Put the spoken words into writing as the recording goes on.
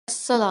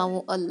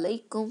Assalamu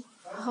alaikum.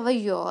 How are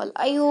you all?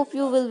 I hope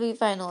you will be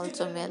fine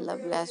also. May Allah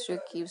bless you.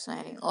 Keep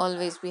smiling.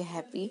 Always be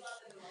happy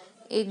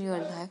in your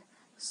life.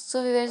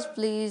 So, viewers,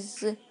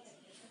 please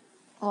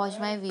watch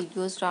my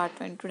video start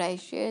when today I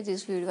share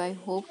this video. I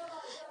hope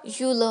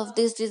you love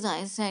these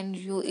designs and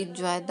you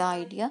enjoy the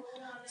idea.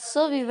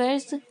 So,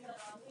 viewers,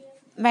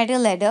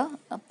 metal ladder,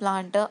 a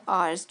planter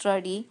are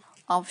sturdy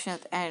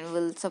options and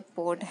will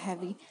support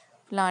heavy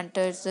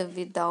planters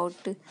without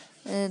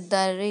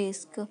the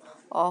risk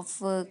of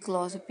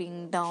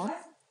collapsing down.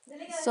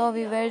 So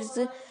viewers,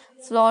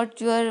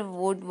 float your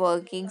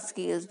woodworking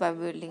skills by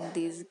building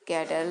these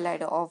ladder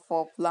ladder of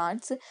for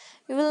plants.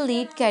 You will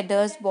need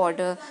cadders,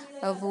 border,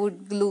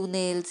 wood, glue,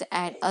 nails,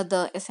 and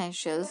other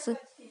essentials.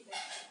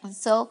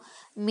 So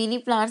mini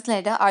plants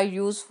ladder are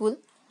useful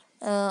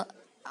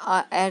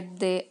as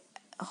they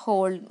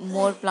hold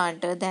more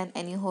planter than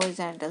any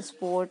horizontal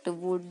sport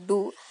would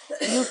do.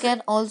 You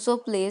can also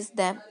place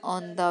them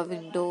on the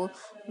window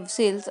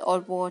sills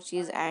or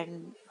porches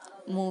and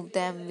move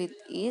them with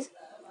ease.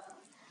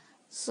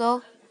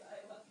 So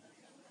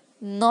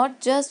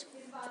not just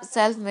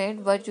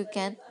self-made, but you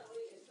can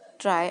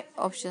try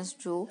options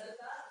too.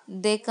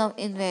 They come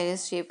in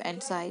various shape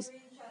and size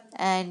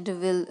and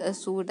will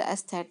suit the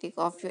aesthetic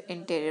of your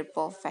interior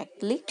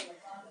perfectly.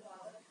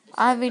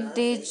 A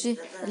vintage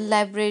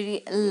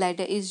library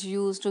ladder is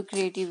used to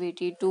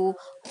creativity to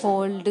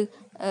hold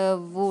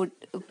wood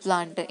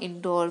plant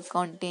indoor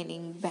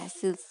containing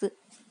basils,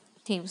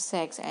 theme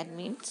sacks and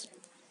memes.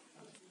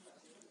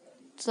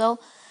 So,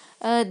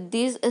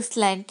 this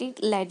slanting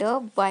ladder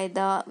by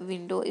the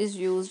window is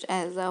used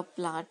as a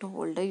plant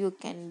holder. You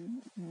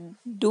can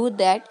do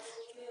that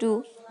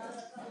too.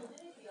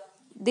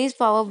 This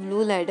power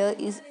blue ladder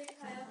is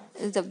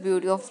the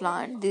beauty of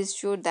plant. This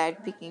shows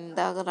that picking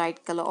the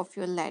right color of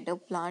your ladder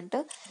plant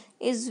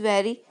is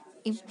very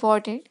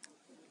important.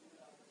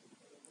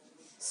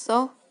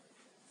 So,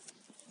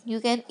 you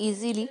can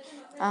easily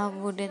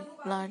wooden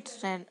plant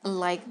stand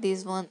like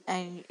this one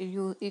and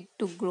use it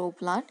to grow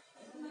plant.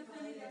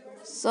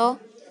 So,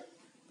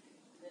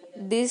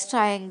 this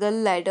triangle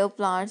ladder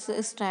plants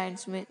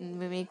stands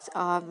mimics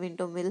a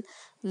windmill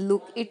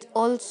look. It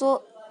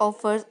also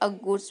offers a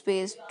good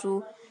space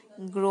to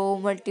grow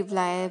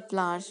multiply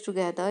plants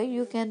together.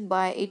 You can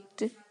buy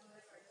it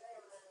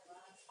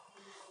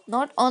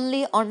not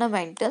only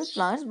ornamental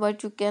plants,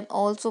 but you can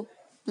also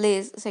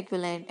place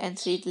succulent and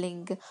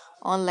seedling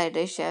on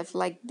ladder shelf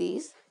like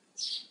these.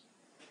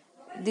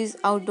 This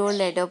outdoor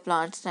ladder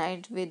plant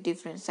stand with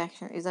different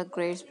sections is a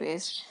great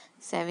space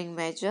saving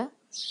measure.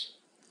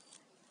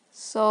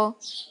 So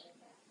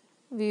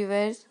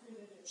viewers,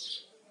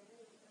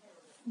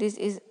 this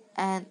is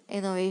an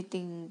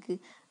innovating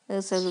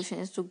solution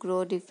is to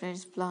grow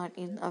different plant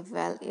in a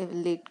well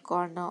lit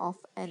corner of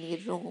any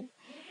room.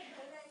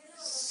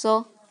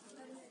 So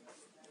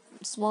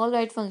small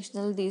but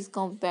functional, these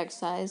compact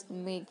size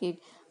make it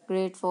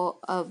great for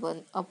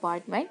urban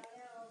apartment.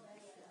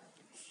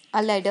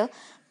 A ladder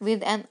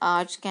with an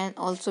arch can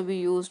also be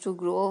used to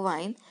grow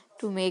vine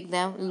to make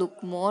them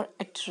look more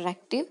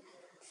attractive.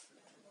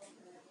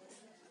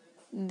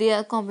 There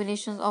are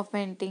combinations of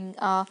painting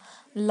a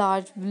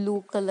large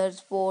blue color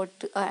spot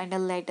and a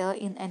ladder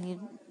in any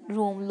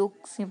room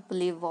look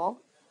simply wow.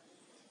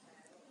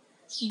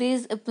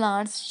 These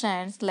plant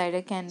stands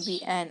ladder can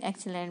be an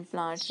excellent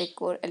plant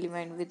decor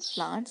element with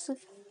plants.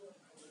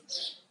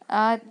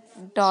 A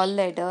tall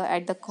ladder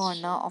at the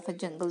corner of a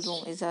jungle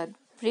room is a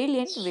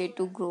brilliant way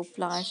to grow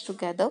plants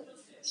together.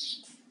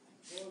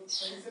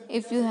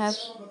 If you have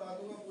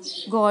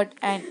got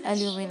an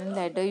aluminum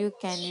ladder, you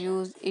can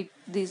use it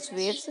these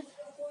ways.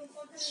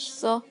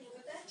 So,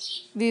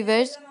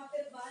 viewers,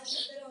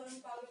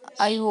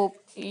 I hope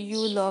you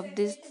love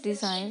these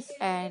designs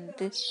and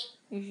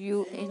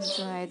you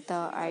enjoy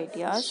the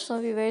ideas.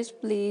 So, viewers,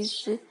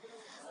 please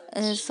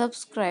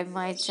subscribe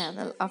my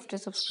channel. After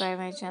subscribe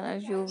my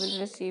channel, you will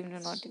receive new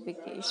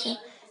notification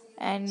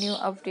and new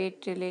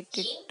update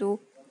related to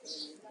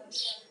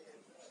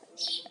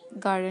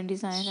garden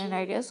design and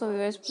ideas. So,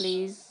 viewers,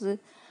 please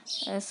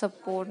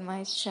support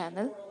my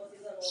channel.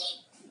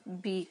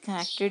 Be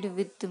connected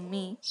with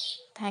me.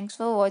 Thanks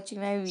for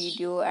watching my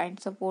video and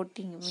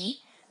supporting me.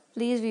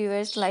 Please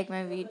viewers like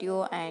my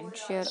video and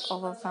share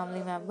our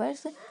family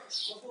members.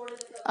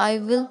 I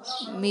will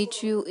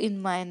meet you in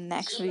my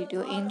next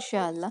video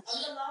inshallah.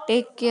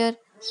 Take care.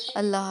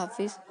 Allah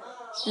Hafiz.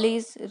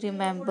 Please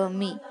remember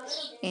me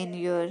in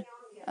your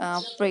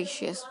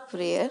precious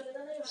prayer.